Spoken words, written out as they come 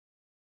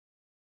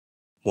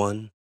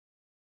1,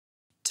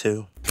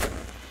 2,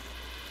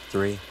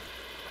 3,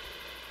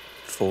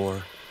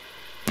 4.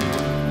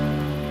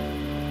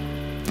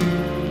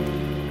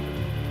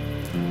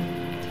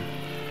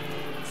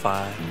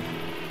 5.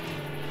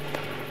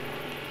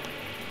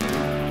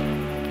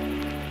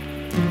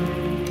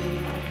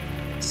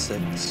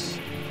 6.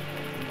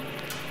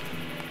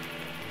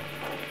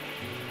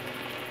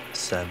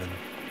 7.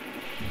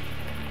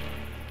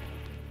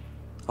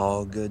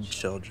 All good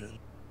children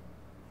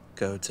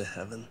go to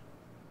heaven.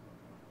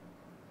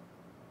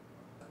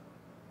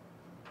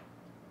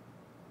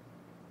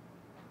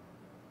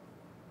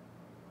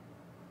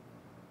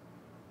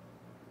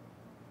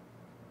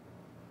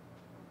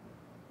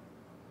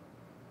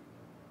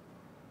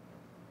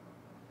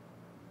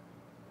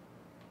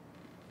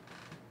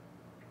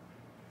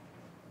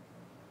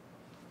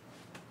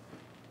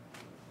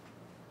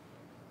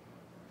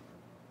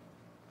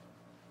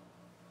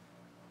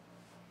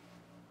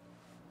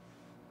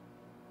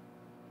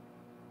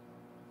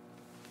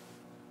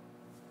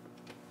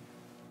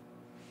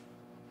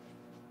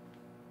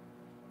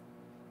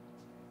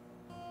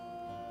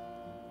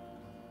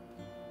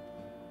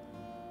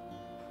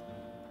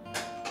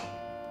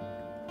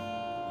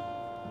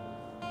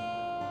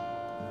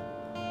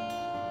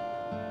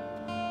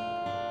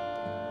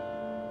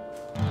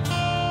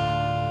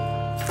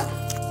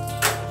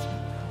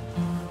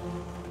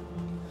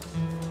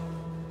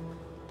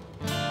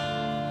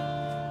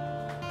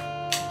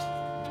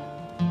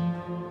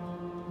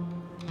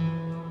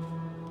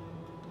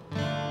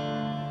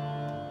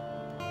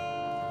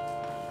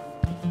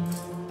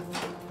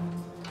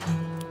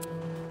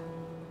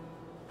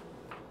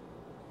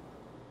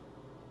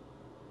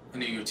 I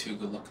knew you were too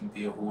good looking to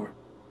be a whore.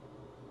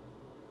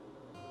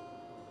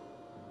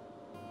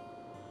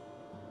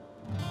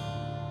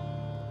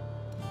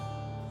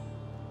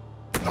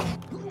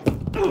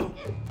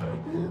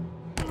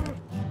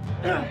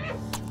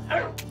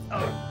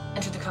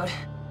 Enter the code.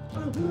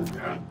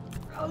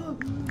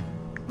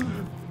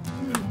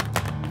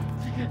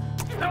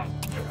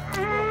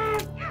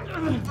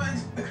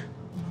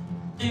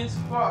 It's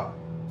fuck.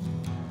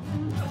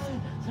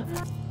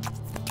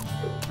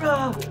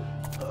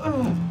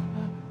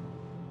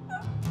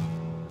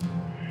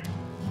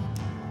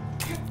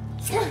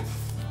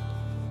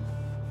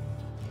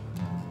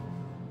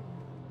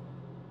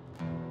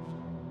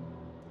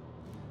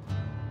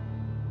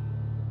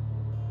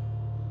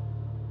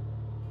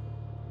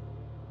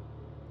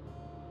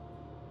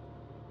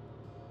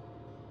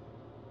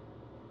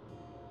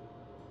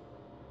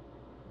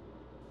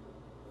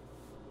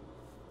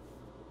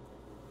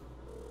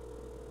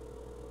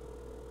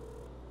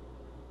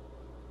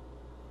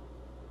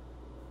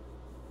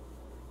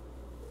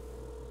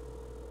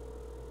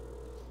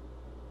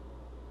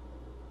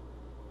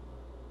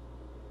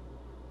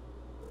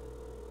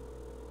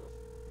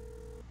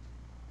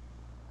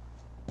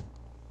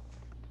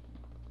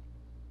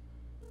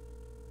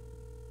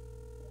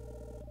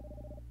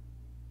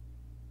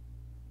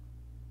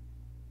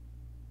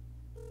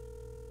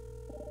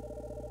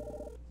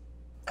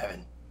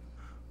 Evan,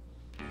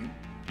 will you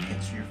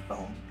answer your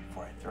phone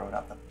before I throw it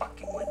out the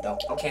fucking window?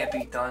 It can't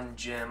be done,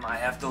 Jim. I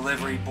have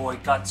delivery boy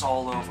guts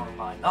all over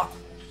my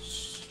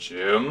knuckles.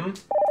 Jim,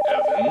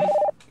 Evan,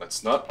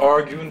 let's not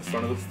argue in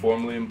front of the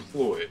formerly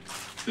employed.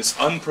 This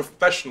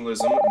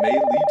unprofessionalism may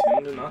lead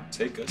him to not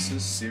take us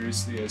as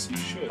seriously as he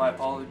should. My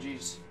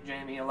apologies,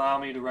 Jamie. Allow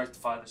me to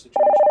rectify the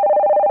situation.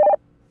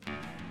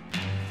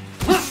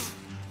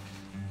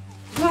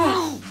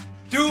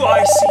 Do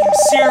I seem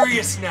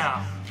serious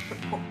now?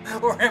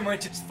 Or am I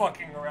just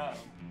fucking around?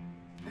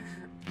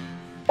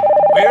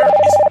 Where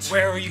is it?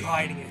 Where are you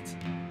hiding it?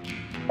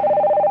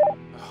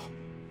 Oh,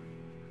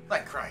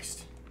 thank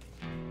Christ.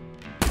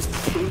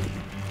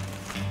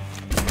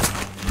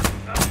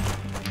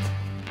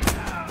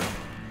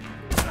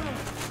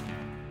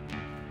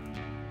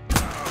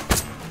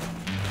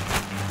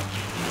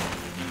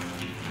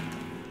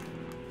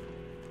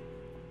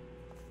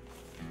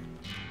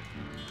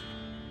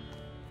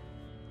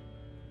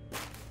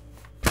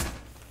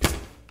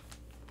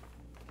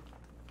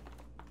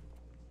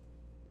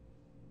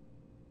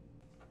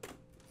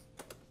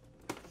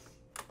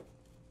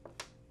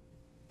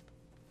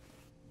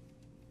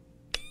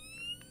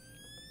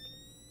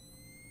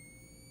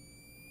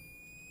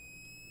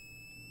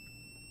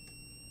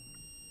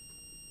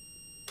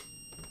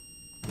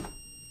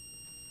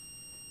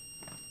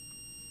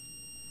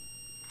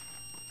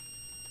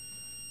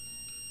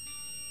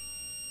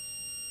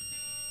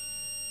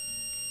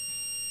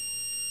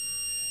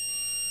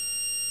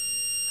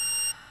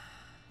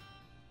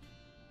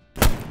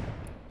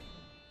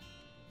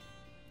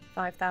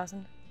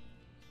 $5,000.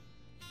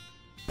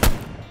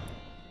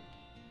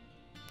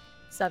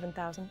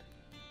 7,000.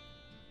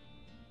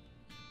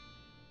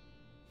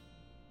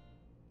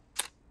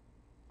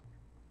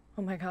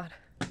 Oh my God.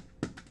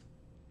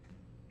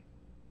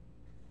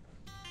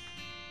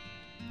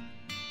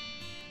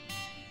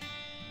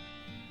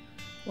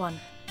 One.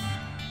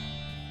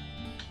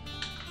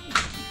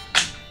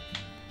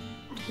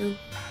 2.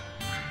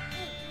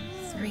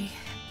 3.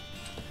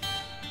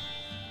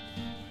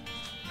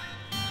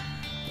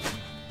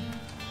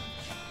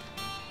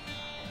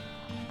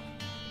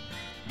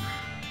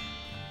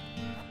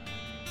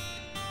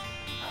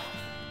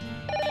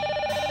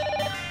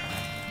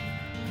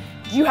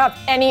 Do you have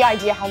any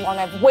idea how long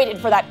I've waited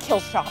for that kill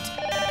shot?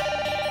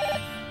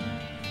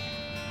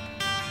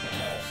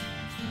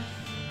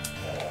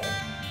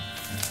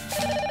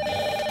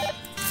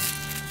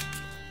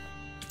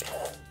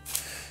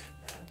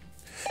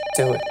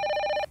 Do it.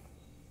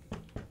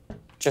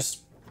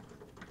 Just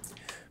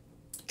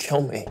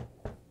kill me.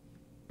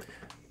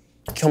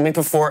 Kill me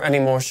before any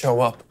more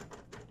show up.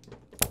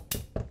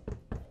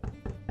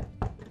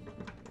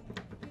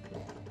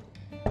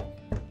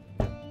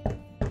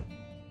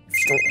 If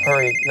you don't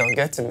hurry, they'll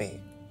get to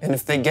me. And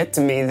if they get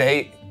to me,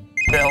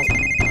 they'll...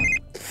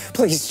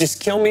 Please,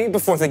 just kill me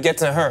before they get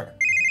to her.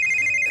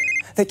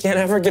 They can't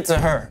ever get to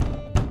her.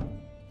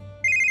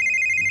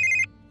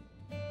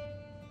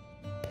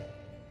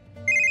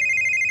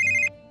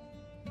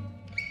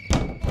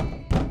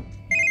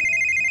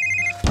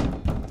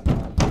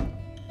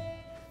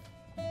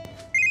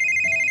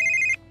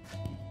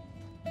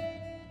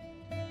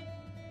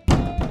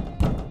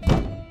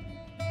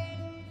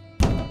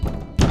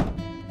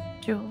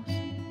 Jules.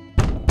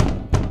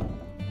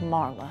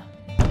 Marla.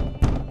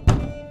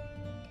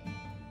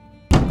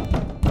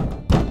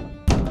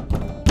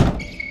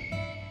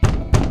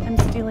 I'm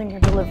stealing your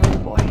delivery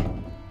boy.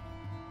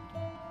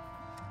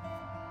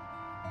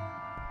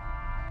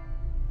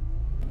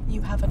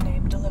 You have a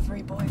name,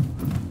 delivery boy?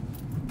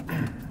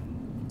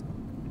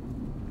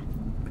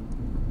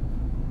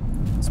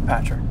 It's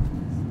Patrick.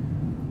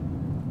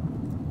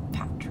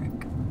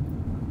 Patrick,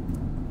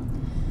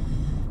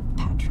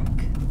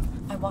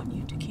 I want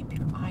you to keep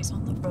your eyes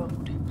on the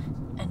road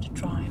and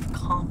drive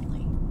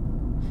calmly.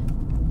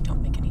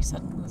 Don't make any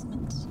sudden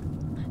movements.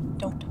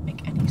 Don't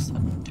make any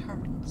sudden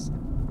turns.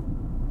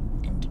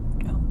 And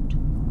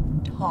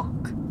don't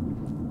talk.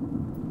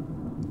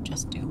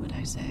 Just do what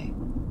I say.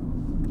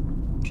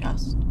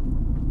 Just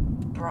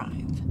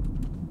drive.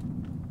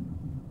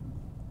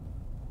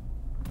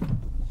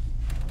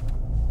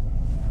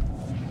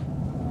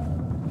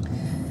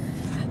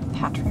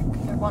 Patrick,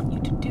 I want you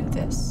to do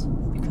this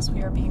because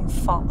we are being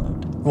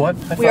followed. What?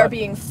 We are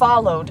being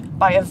followed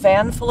by a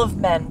van full of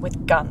men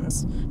with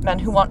guns. Men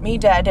who want me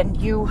dead, and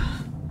you...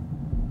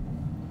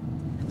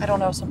 I don't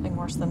know, something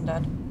worse than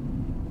dead.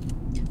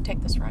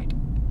 Take this right.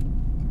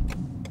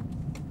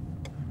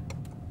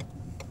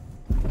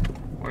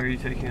 Where are you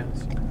taking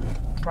us?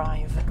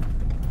 Drive.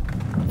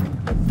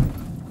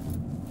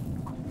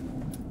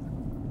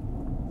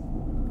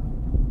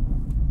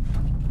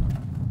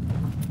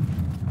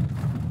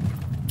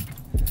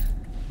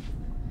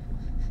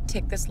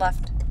 Take this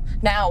left.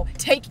 Now,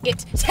 take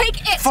it!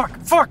 Take it!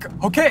 Fuck!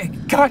 Okay,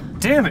 god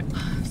damn it!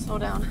 Slow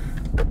down.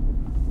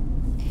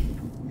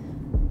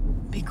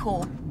 Be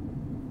cool.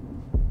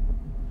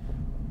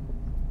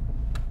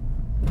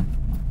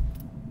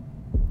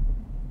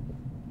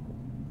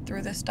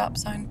 Through this stop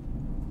sign.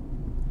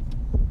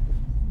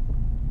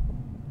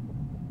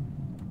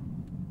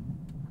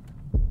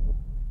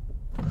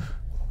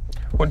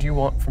 What do you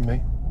want from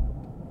me?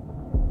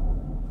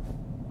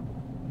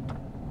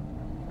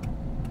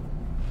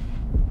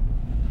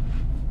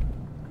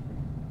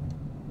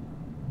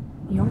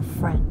 Your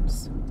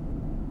friends.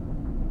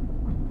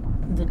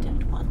 The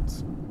dead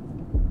ones.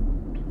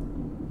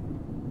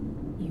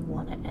 You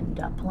want to end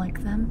up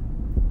like them?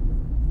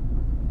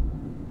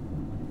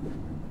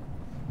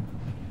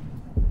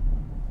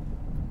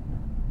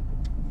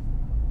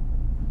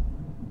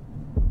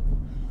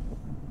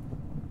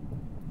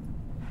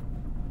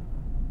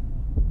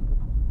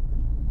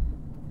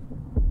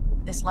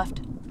 This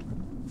left.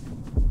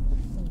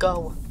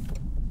 Go.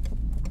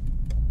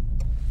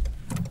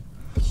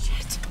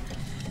 Shit.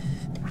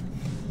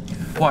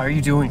 Why are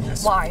you doing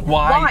this? Why?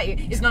 Why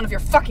is none of your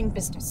fucking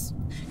business.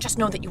 Just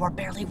know that you are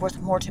barely worth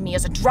more to me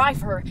as a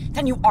driver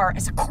than you are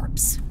as a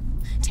corpse.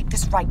 Take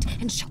this right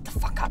and shut the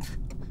fuck up.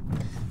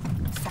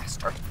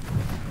 Faster.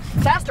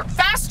 Faster!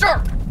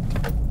 Faster!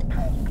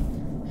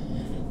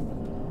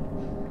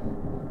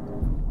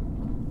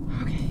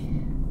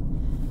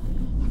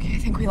 Okay, I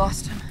think we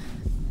lost him.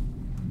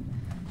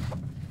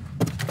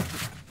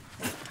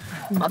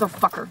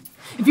 Motherfucker.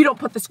 If you don't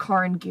put this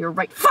car in gear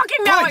right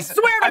fucking now, Please, I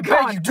swear to I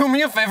God! beg you, do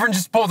me a favor and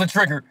just pull the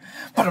trigger.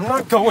 But I'm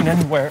not going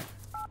anywhere.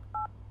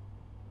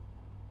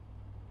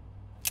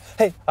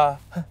 Hey, I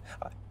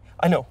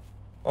know.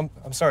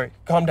 I'm sorry.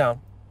 Calm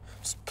down.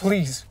 Just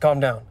please, calm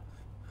down.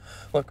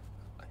 Look,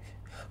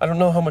 I don't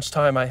know how much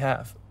time I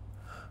have,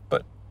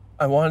 but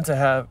I wanted to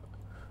have...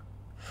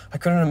 I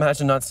couldn't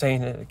imagine not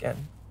saying it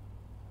again.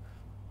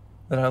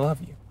 That I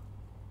love you.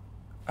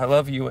 I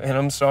love you, and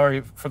I'm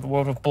sorry for the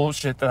world of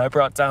bullshit that I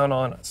brought down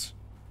on us.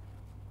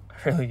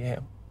 I really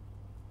am.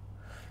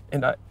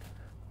 And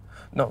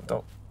no,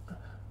 don't.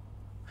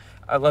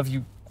 I love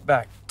you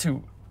back,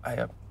 too.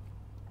 I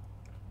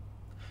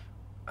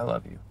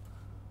love you.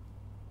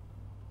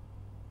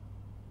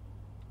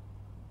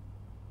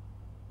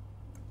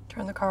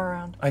 Turn the car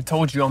around. I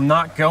told you I'm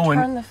not going.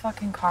 Turn the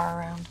fucking car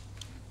around.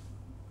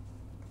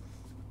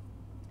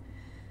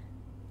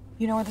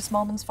 You know where the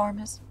Smallman's farm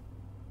is?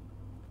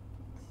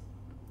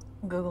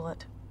 Google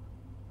it.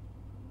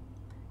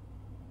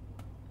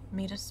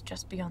 Meet us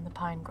just beyond the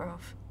pine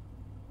grove.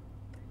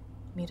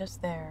 Meet us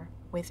there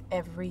with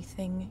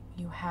everything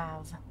you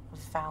have of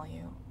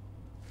value.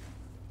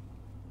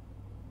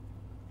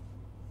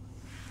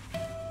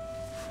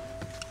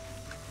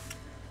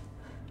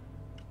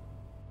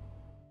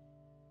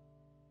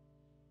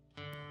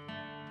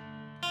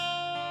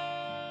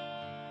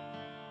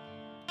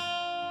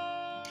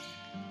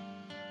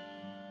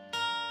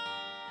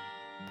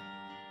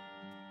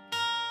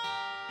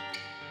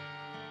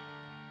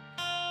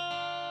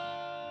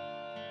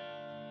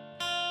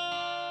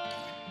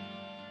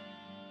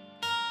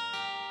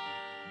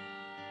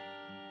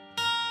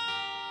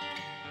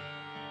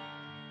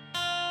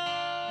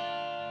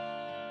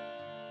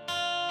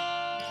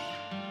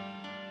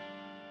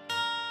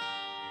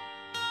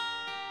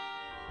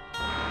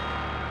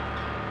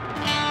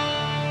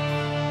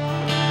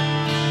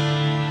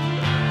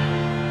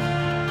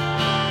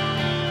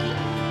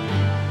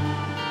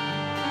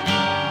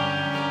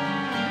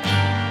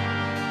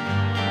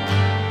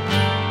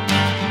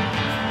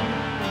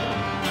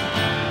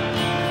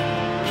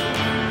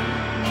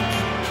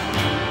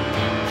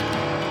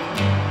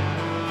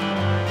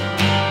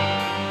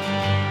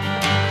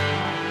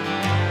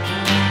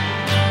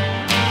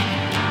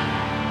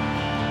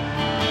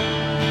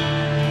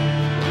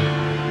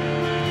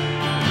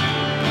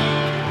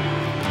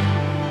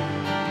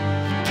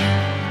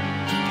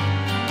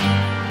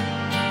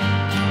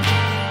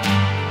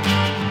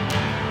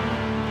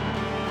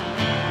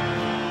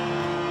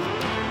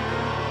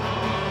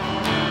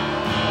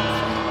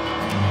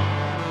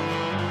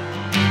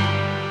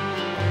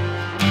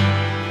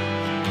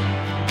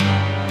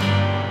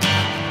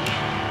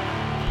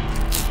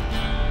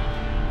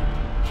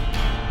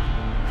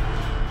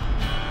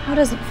 How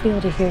does it feel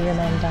to hear your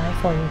men die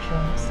for you,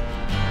 Jules?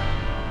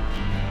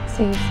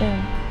 See you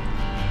soon.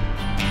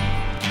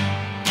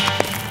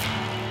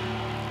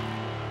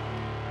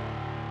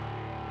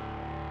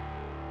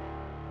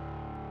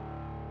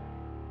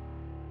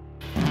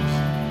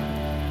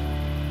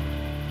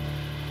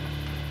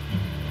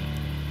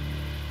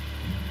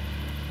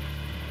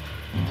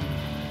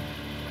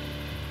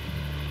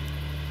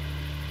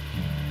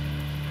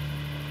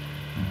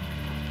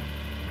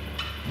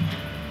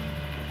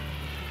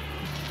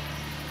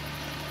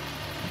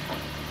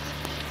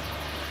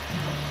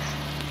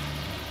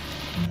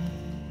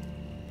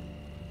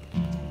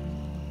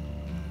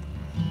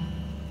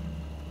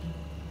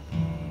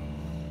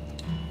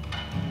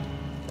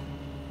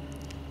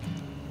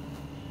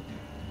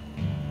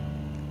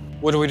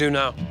 What do we do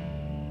now?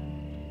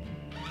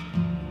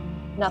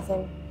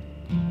 Nothing.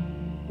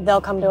 They'll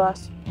come to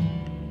us.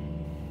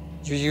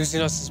 You're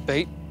using us as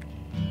bait?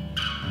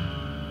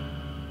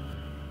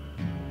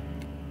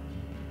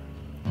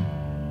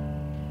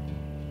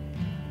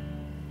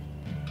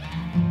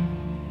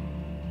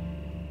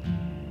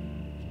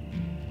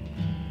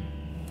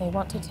 They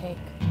want to take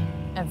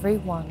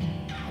everyone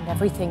and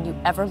everything you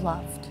ever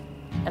loved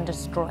and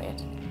destroy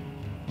it.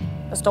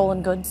 The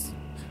stolen goods,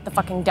 the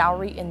fucking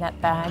dowry in that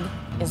bag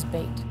is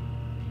bait.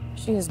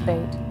 She is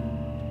bait.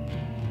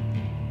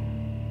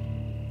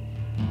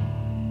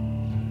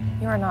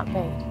 You are not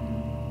bait.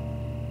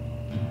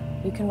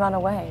 You can run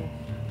away,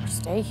 or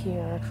stay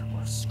here,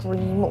 or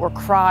scream, or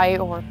cry,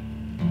 or...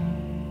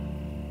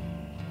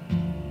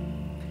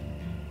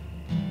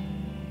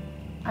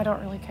 I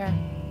don't really care.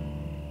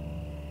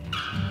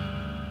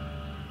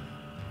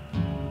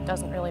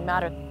 Doesn't really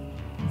matter.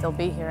 They'll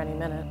be here any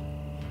minute.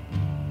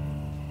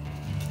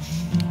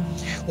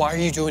 Why are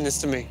you doing this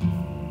to me?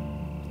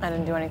 I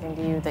didn't do anything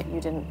to you that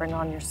you didn't bring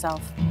on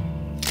yourself.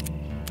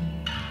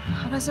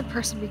 How does a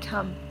person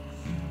become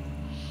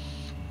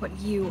what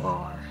you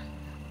are?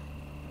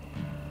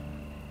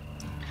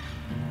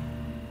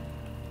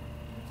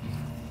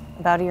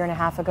 About a year and a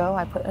half ago,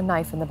 I put a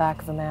knife in the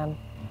back of a man.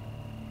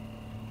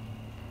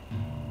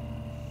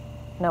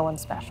 No one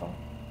special.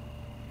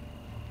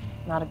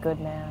 Not a good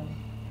man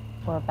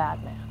or a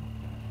bad man.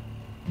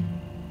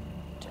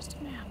 Just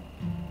a man.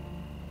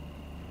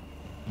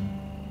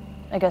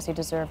 I guess he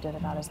deserved it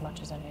about as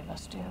much as any of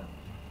us do.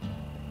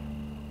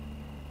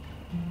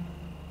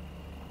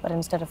 But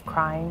instead of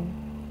crying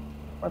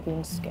or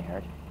being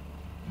scared,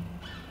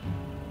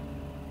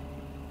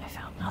 I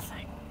found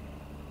nothing.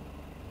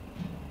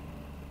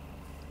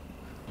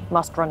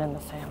 Must run in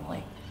the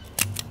family.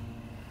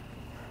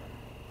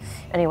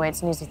 Anyway,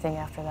 it's an easy thing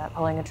after that,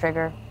 pulling a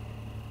trigger.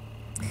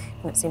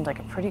 And it seemed like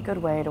a pretty good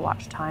way to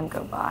watch time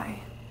go by.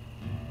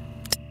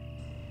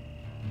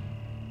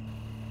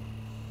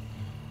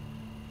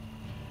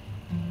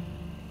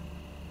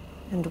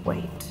 And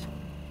wait.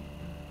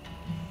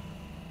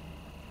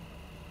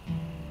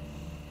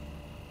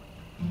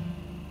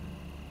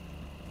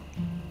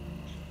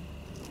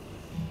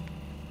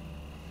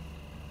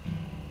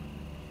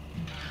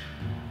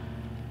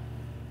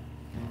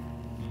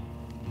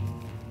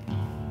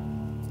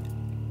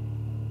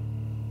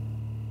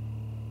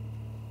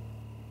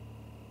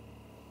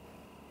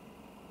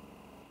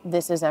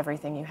 This is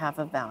everything you have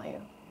of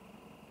value.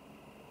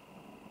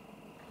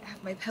 I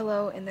have my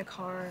pillow in the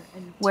car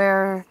and...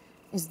 Where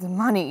is the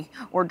money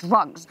or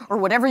drugs or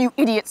whatever you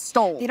idiots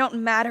stole? They don't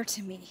matter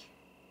to me.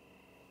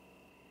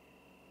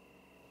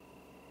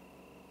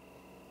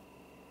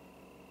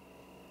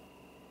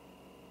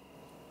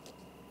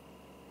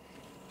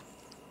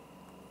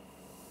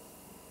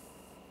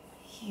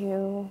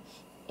 You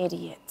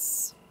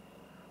idiots.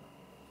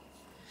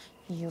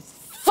 You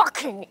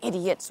fucking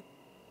idiots.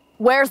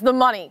 Where's the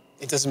money?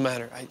 It doesn't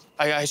matter.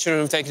 I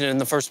shouldn't have taken it in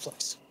the first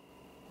place.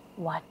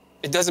 What?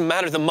 It doesn't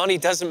matter. The money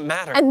doesn't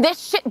matter. And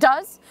this shit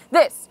does?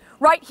 This,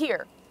 right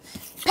here.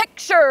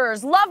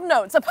 Pictures, love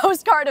notes, a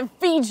postcard of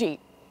Fiji.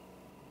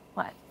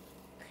 What?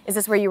 Is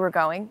this where you were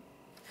going?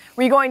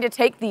 Were you going to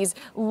take these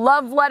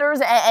love letters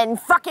and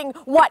fucking,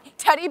 what,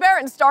 teddy bear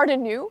and start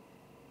anew?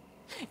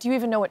 Do you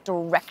even know what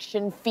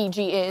direction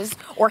Fiji is?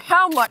 Or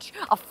how much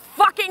a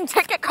fucking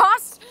ticket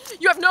costs?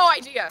 You have no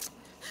idea.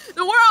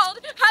 The world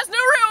has no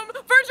room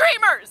for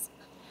dreamers.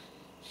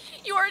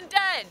 You are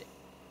dead.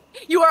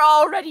 You are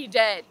already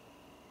dead.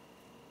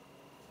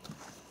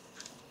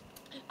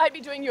 I'd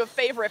be doing you a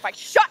favor if I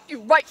shot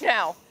you right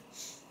now.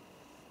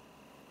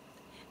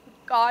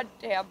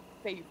 Goddamn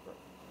favor.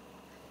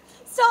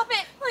 Stop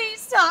it! Please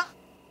stop!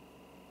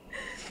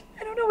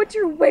 I don't know what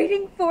you're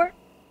waiting for.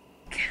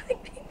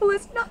 Killing people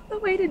is not the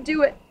way to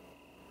do it.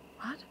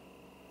 What?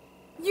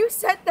 You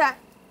said that.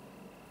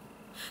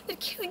 That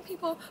killing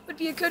people would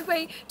be a good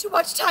way to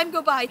watch time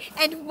go by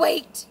and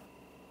wait.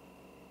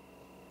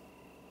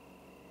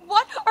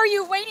 What are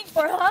you waiting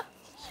for, huh?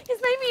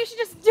 Because maybe you should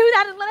just do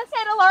that and let us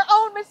handle our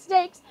own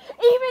mistakes,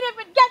 even if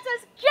it gets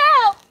us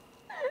killed!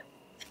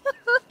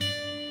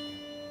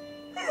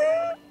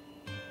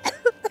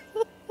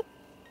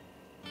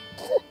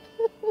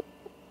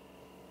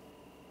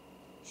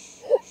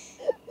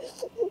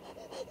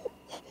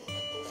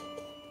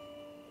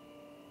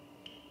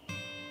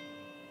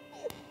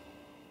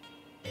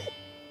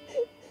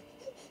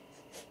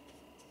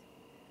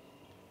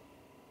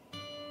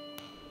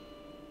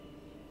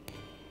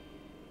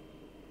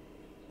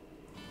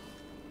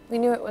 We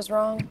knew it was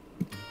wrong.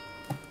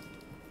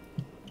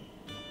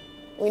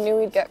 We knew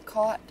we'd get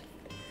caught.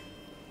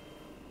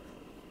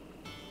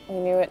 We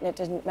knew it and it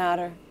didn't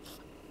matter.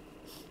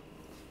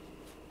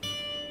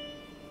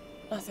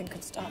 Nothing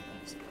could stop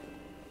us.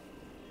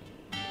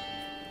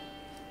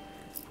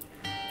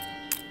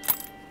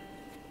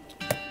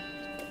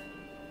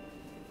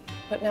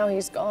 But now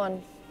he's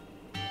gone.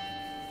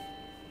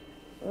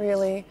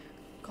 Really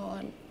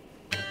gone.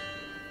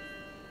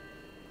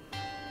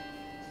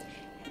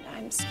 And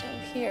I'm still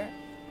here.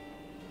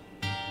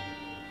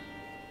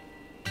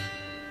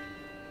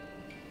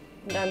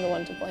 And I'm the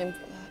one to blame for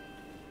that.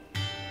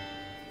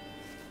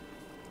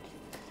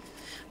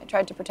 I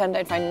tried to pretend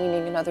I'd find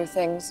meaning in other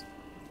things.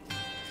 A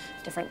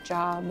different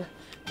job,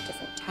 a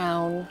different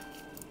town,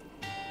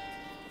 a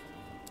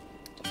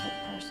different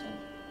person.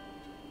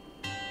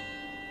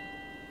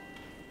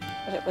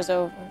 But it was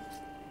over.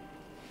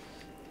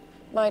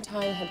 My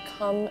time had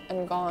come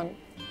and gone.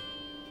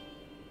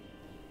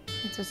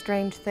 It's a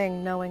strange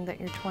thing knowing that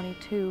you're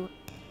 22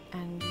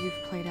 and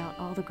you've played out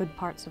all the good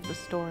parts of the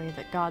story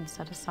that God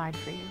set aside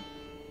for you.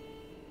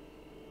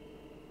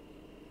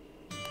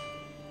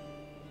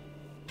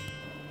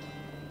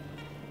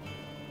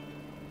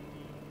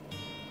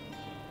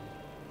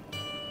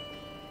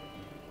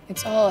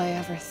 It's all I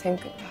ever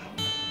think about.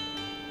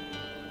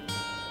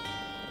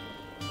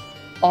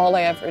 All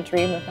I ever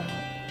dream about.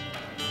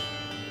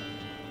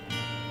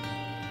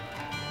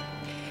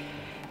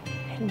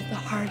 And the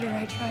harder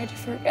I try to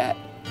forget,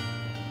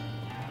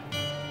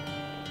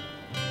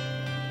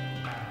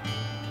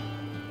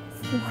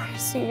 the more I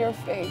see your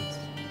face.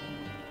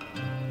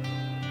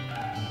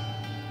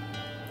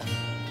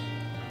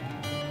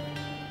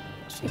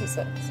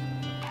 Jesus.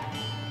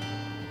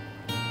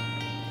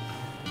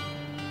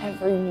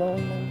 Every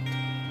moment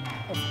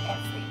of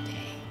every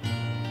day,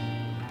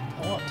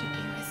 I want to be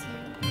with you.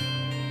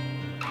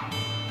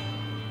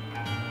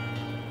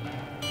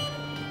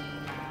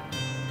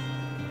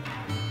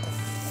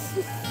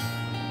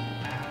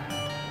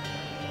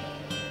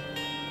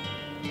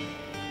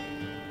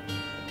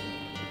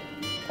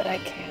 But I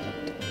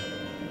can't.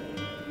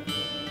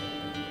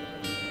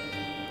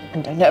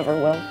 And I never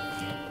will.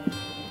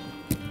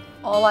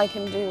 All I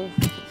can do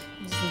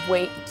is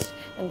wait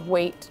and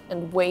wait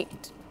and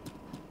wait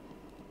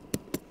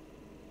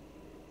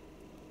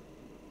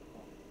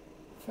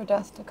for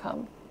death to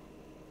come.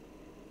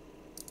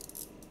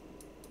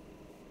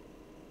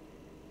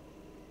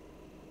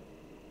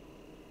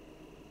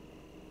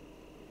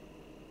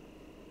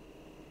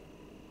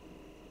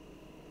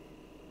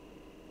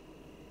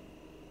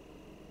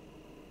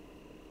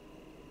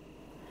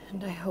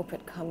 And I hope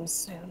it comes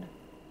soon.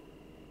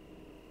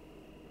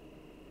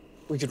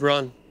 We could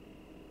run.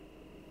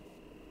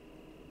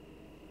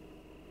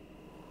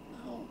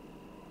 No.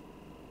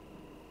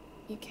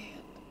 You can't.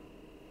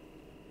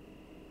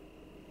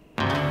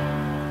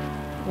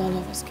 None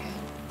of us can.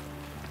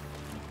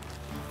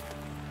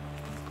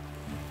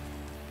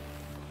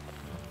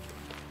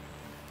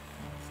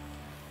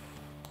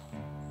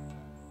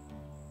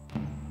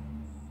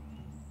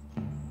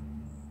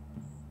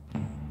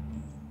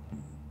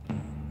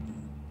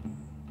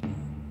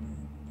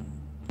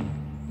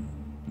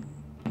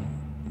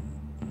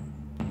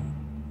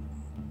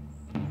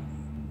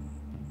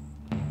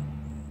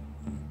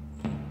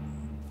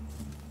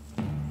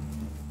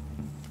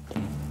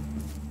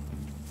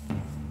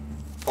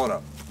 Hold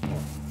up.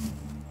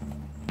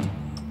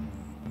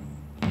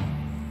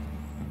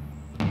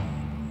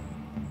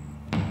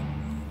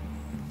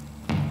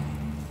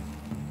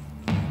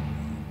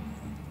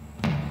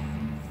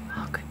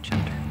 Oh, good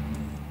children.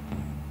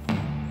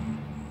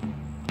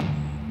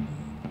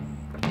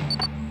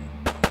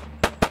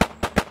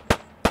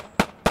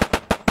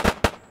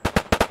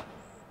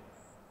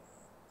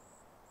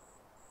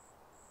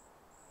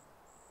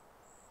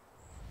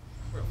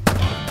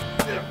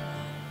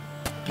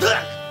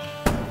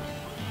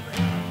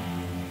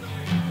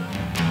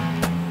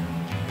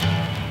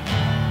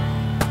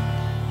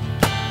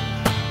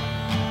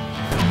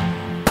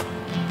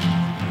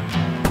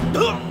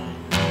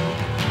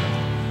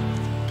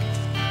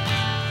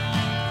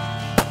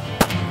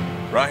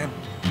 Ryan?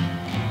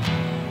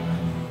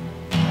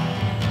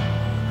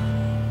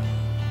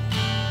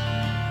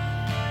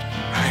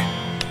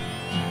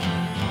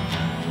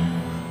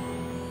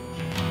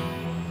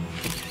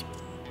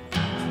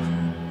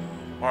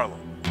 Marlo,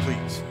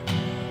 please.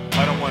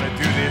 I don't want to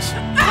do this.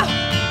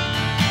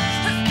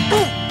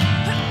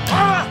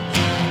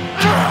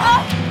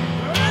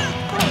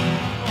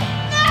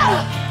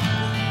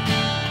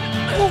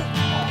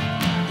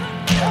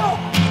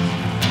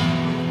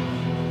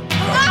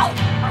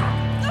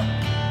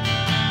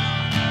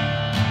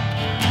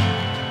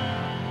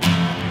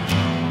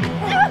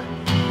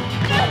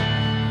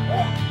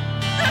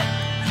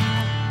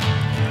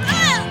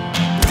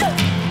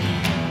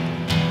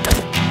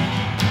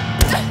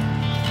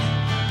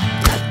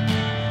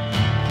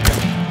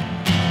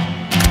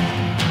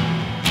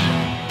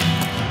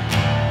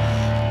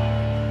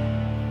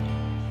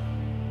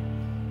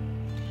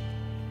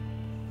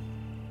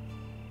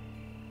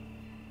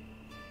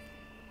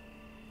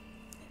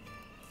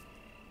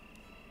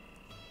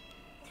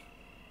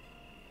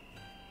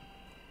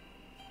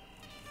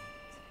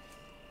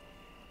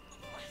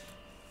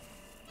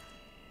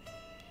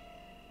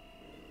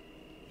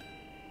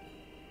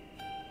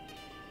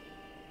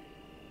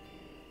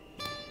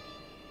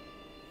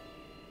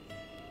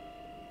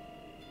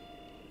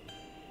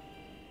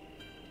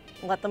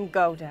 Let them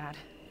go, Dad.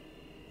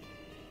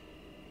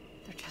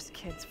 They're just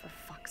kids, for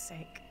fuck's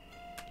sake.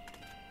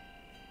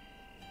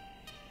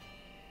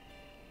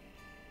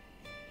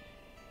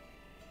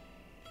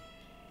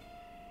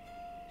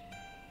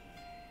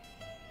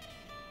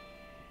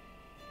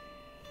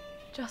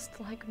 Just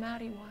like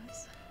Maddie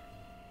was.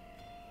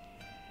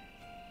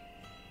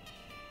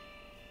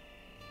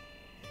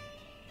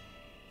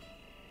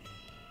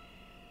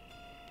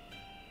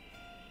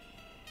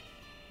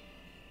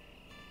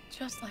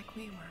 Just like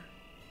we were.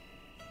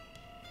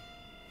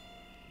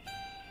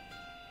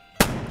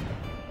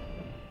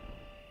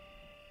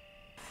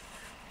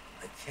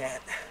 I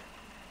can't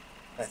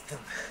let them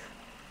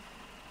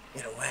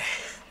get away.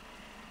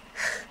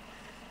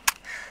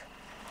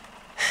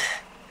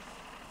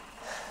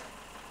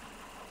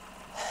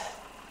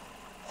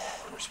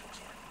 Of course we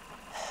can.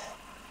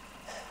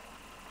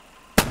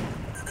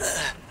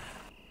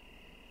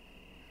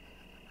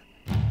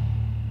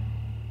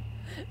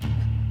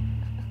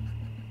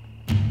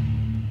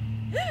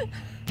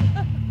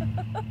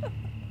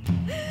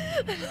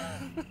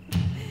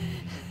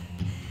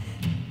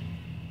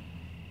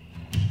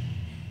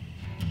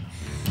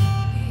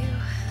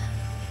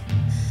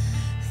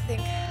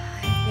 Think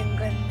I've been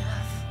good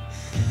enough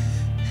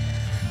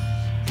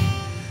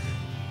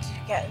to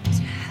get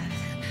into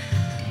heaven.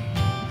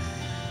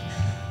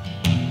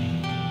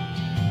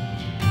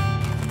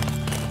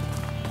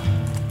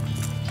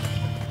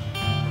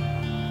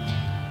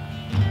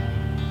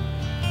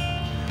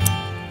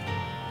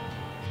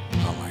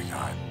 Oh my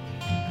God.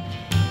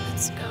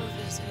 Let's go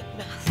visit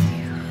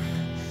Matthew.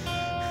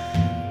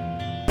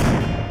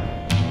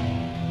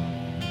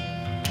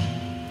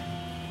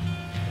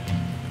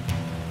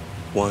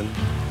 1,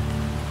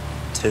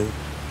 2,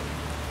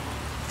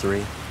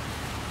 3,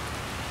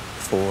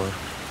 4,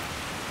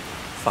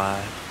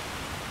 5,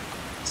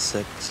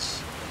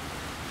 6,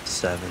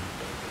 7.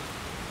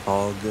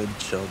 All good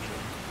children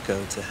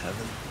go to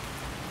heaven.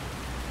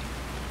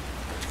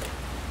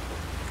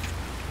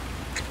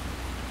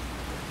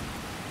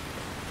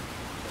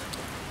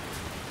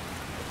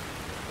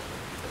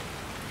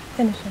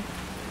 Finish it.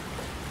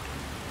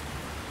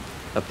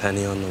 A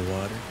penny on the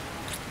water.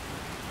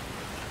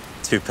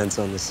 2 pence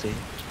on the sea.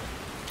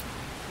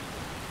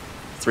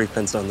 3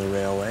 pence on the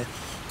railway.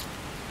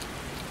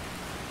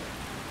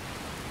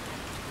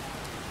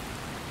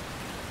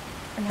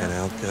 And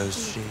out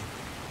goes she.